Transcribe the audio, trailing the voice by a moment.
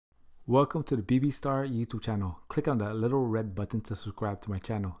Welcome to the BB Star YouTube channel. Click on that little red button to subscribe to my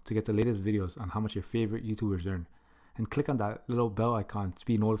channel to get the latest videos on how much your favorite YouTubers earn. And click on that little bell icon to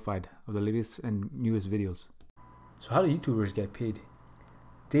be notified of the latest and newest videos. So how do YouTubers get paid?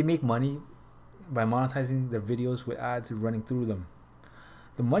 They make money by monetizing their videos with ads running through them.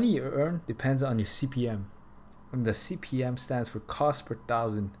 The money you earn depends on your CPM. And the CPM stands for cost per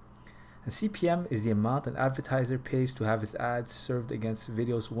thousand. And CPM is the amount an advertiser pays to have his ads served against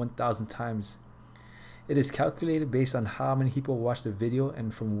videos 1,000 times. It is calculated based on how many people watch the video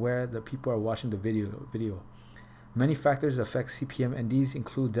and from where the people are watching the video. Many factors affect CPM, and these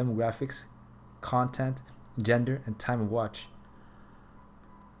include demographics, content, gender, and time of watch.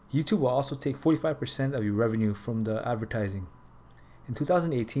 YouTube will also take 45% of your revenue from the advertising. In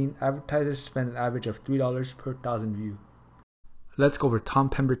 2018, advertisers spent an average of $3 per thousand views. Let's go over Tom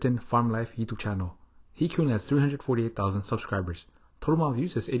Pemberton Farm Life YouTube channel. He currently has 348,000 subscribers. Total amount of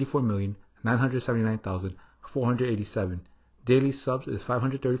views is 84,979,487. Daily subs is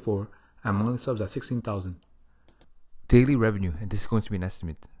 534 and monthly subs at 16,000. Daily revenue, and this is going to be an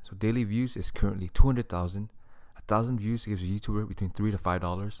estimate. So daily views is currently 200,000. 1,000 views gives a YouTuber between $3 to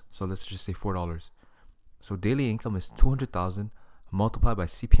 $5. So let's just say $4. So daily income is 200,000 multiplied by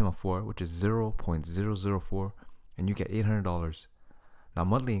CPM of 4, which is 0.004. and you get $800. Now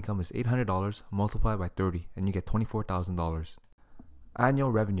monthly income is $800 multiplied by 30 and you get $24,000.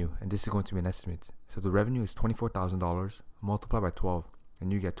 Annual revenue, and this is going to be an estimate. So the revenue is $24,000 multiplied by 12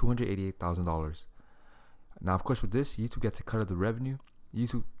 and you get $288,000. Now of course with this, YouTube gets a cut of the revenue.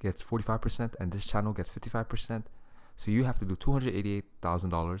 YouTube gets 45% and this channel gets 55%. So you have to do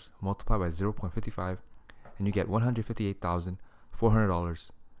 $288,000 multiplied by 0.55 and you get $158,400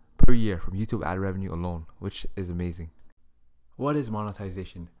 per year from YouTube ad revenue alone, which is amazing. What is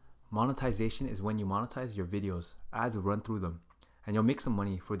monetization? Monetization is when you monetize your videos, ads will run through them, and you'll make some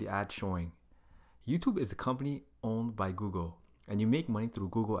money for the ad showing. YouTube is a company owned by Google, and you make money through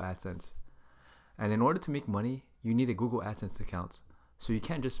Google AdSense. And in order to make money, you need a Google AdSense account. So you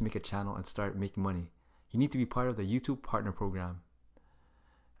can't just make a channel and start making money. You need to be part of the YouTube Partner Program.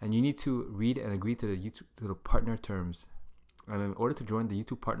 And you need to read and agree to the partner terms. And in order to join the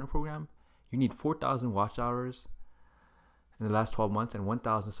YouTube Partner Program, you need 4,000 watch hours in the last 12 months and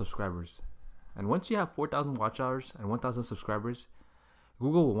 1,000 subscribers. And once you have 4,000 watch hours and 1,000 subscribers,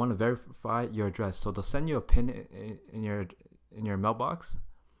 Google will want to verify your address. So they'll send you a pin in your mailbox,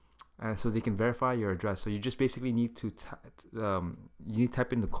 and so they can verify your address. So you just basically need to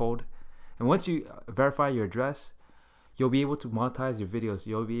type in the code, and once you verify your address, you'll be able to monetize your videos.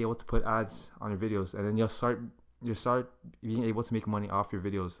 You'll be able to put ads on your videos, and then you'll start being able to make money off your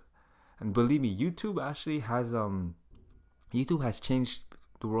videos. And believe me, YouTube actually has changed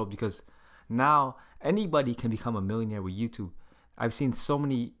the world, because now anybody can become a millionaire with YouTube. I've seen so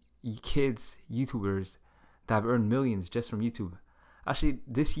many kids YouTubers that have earned millions just from YouTube. Actually,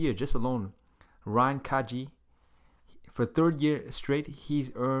 this year just alone, Ryan Kaji, for third year straight,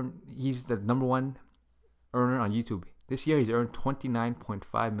 he's the #1 earner on YouTube. This year he's earned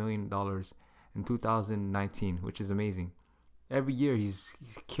 $29.5 million in 2019, which is amazing. Every year he's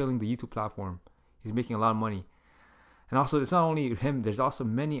killing the YouTube platform. He's making a lot of money. And also, it's not only him, there's also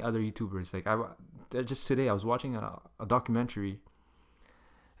many other YouTubers. Like just today I was watching a documentary,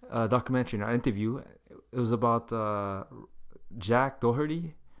 an interview. It was about Jack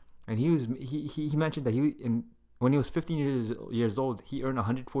Doherty, and he mentioned that when he was 15 years old, he earned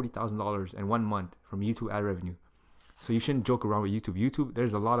 $140,000 in 1 month from YouTube ad revenue. So you shouldn't joke around with YouTube. YouTube,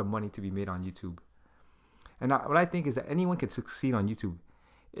 there's a lot of money to be made on YouTube. And what I think is that anyone can succeed on YouTube.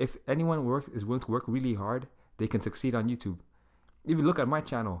 If anyone is willing to work really hard, they can succeed on YouTube. If you look at my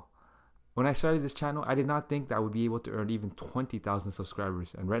channel, when I started this channel, I did not think that I would be able to earn even 20,000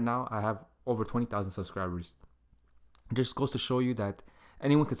 subscribers. And right now, I have over 20,000 subscribers. It just goes to show you that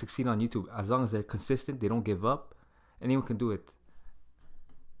anyone can succeed on YouTube. As long as they're consistent, they don't give up, anyone can do it.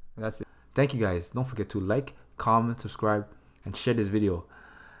 And that's it. Thank you guys. Don't forget to like, comment, subscribe, and share this video.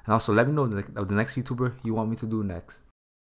 And also let me know of the next YouTuber you want me to do next.